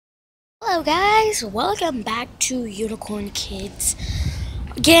Hello guys, welcome back to Unicorn Kids.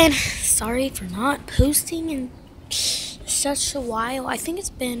 Again, sorry for not posting in such a while. I think it's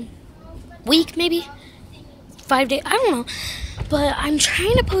been a week, maybe 5 days, I don't know. But I'm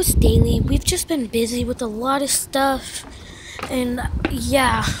trying to post daily. We've just been busy with a lot of stuff. And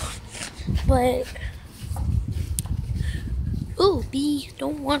yeah, but ooh, bee,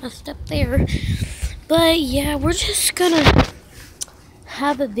 don't want to step there. But yeah, we're just gonna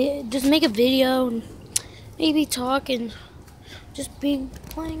just make a video and maybe talk and just be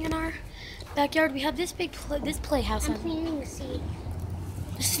playing in our backyard. We have this big playhouse. I'm planting a seed.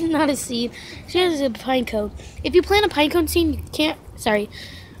 This is not a seed. She has a pine cone. If you plant a pine cone seed, you can't. Sorry,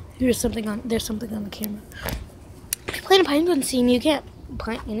 there's something on the camera. If you plant a pine cone seed, you can't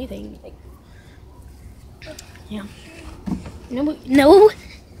plant anything. Like, yeah. No.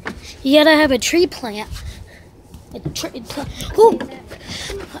 You gotta have a tree plant. A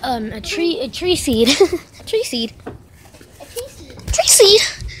tree seed. Tree seed. A tree seed. Tree seed.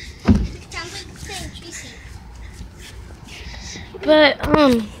 Sounds like the same tree seed. But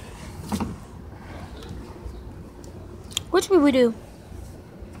what should we do?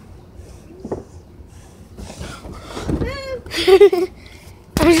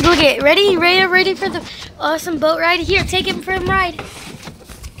 I'm just gonna get ready for the awesome boat ride. Here, take him for a ride.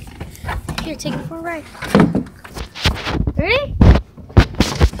 Here, take him for a ride. Ready?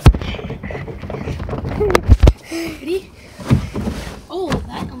 Ready? Oh,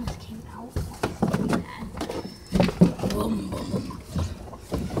 that almost came out.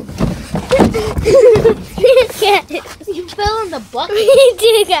 You fell in the bucket. You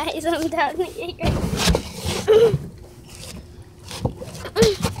did, guys. I'm down here.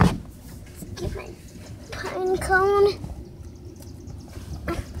 Get my pine cone.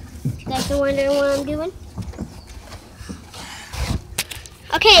 You guys are wondering what I'm doing?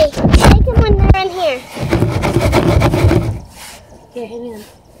 Okay, take them when they're in here. Here, hand me them.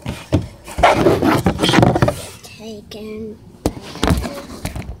 Taken.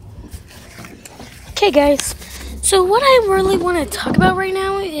 Okay, guys. So what I really want to talk about right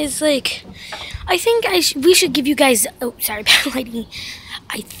now is like, I think we should give you guys. Oh, sorry, bad lighting.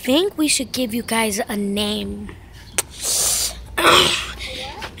 I think we should give you guys a name.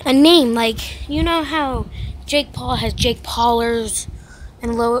 A name, like, you know how Jake Paul has Jake Paulers,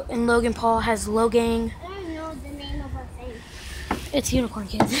 and Logan Paul has Logang. I don't know the name of our thing. It's Unicorn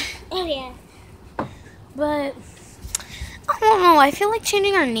Kids. Oh, yeah. But I don't know. I feel like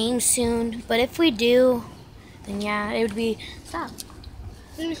changing our name soon. But if we do, then yeah, it would be stop.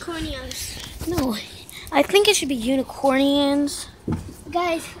 Unicorniums. No, I think it should be Unicornians.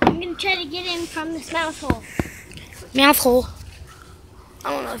 Guys, I'm going to try to get in from this mouth hole. Mouth hole.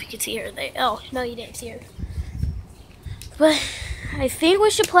 I don't know if you can see her there. Oh no, you didn't see her. But I think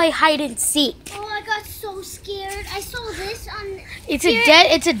we should play hide and seek. Oh, I got so scared. I saw this on. It's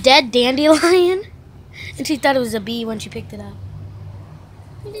a dead dandelion, and she thought it was a bee when she picked it up.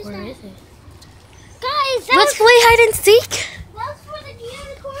 What is Where that? is it? Guys, Let's play hide and seek. That's for the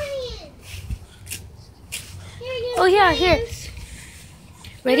unicornians. Here, Oh yeah, here. unicornians.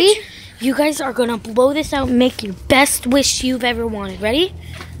 Ready? You guys are gonna blow this out and make your best wish you've ever wanted. Ready?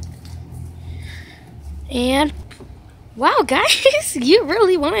 And wow, guys, you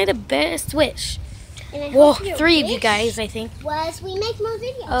really wanted a best wish. And I Well, hope your 3 of you wish guys, I think. Was we make more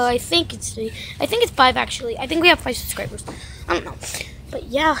videos. I think it's 3. I think it's 5 actually. I think we have 5 subscribers. I don't know, but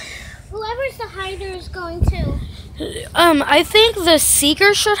yeah. Whoever's the hider is going to. I think the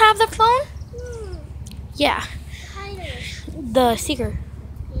seeker should have the phone. Yeah, Hider. the seeker.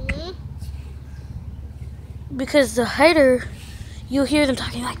 Because the hider, you'll hear them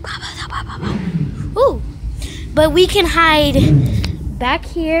talking like, bah, bah, bah, bah, bah. Ooh. But we can hide back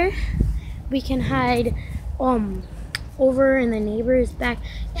here. We can hide over in the neighbor's back.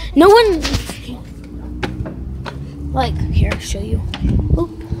 No one, like, here, I'll show you. Ooh,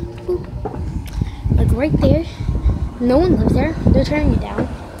 ooh. Like right there. No one lives there. They're tearing it down.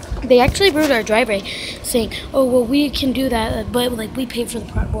 They actually ruined our driveway, saying, "Oh well, we can do that, but like we pay for the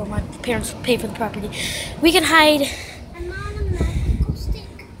property, or my parents pay for the property. We can hide." I'm on a magical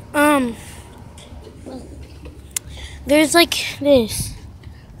stick. There's like this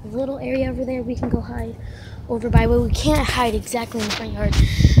little area over there we can go hide over by, but we can't hide exactly in the front yard.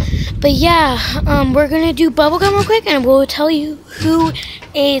 But yeah, we're gonna do bubblegum real quick, and we'll tell you who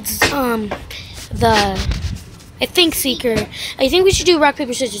is I think seeker. I think we should do rock,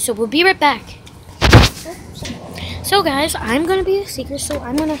 paper, scissors, so we'll be right back. So guys, I'm gonna be a seeker, so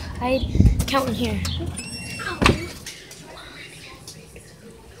I'm gonna hide counting here.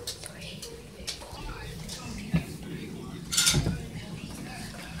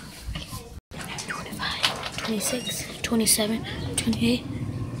 26, 27, 28.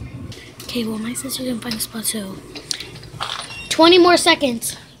 Okay, well, my sister didn't find a spot, so 20 more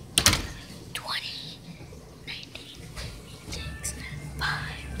seconds. 20, 19, 6, 5,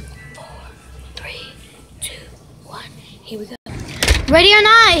 4, 3, 2, 1. Here we go. Ready or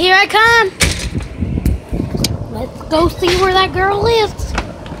not, here I come. Let's go see where that girl lives.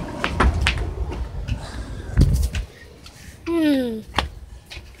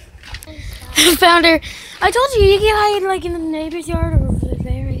 Found her. I told you can hide like in the neighbor's yard or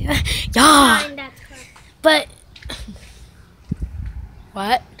the area. Yeah. Not in Dad's car. But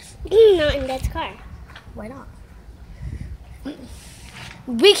what? Not in Dad's car. Why not?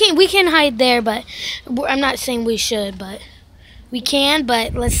 We can hide there, but I'm not saying we should, but we can.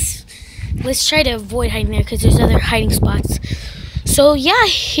 But let's try to avoid hiding there because there's other hiding spots. So yeah,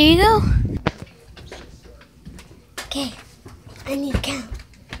 here you go. Okay, I need to count.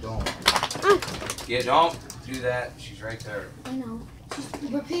 Don't. Oh. Yeah, don't do that. She's right there. I know.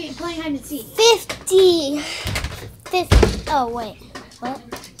 We're playing hide and seek. 50. 50. Oh, wait. What?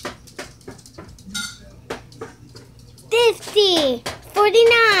 50.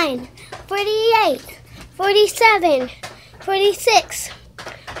 49. 48. 47. 46.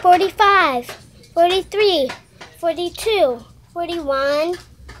 45. 43. 42. 41.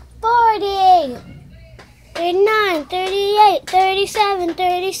 40. 39, 38, 37,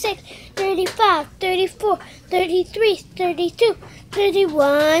 36, 35, 34, 33, 32,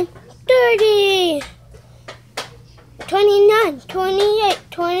 31, 30, 29, 28,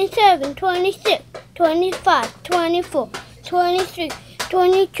 27, 26, 25, 24, 23,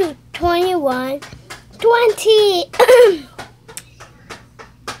 22, 21, 20,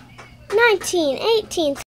 19, 18,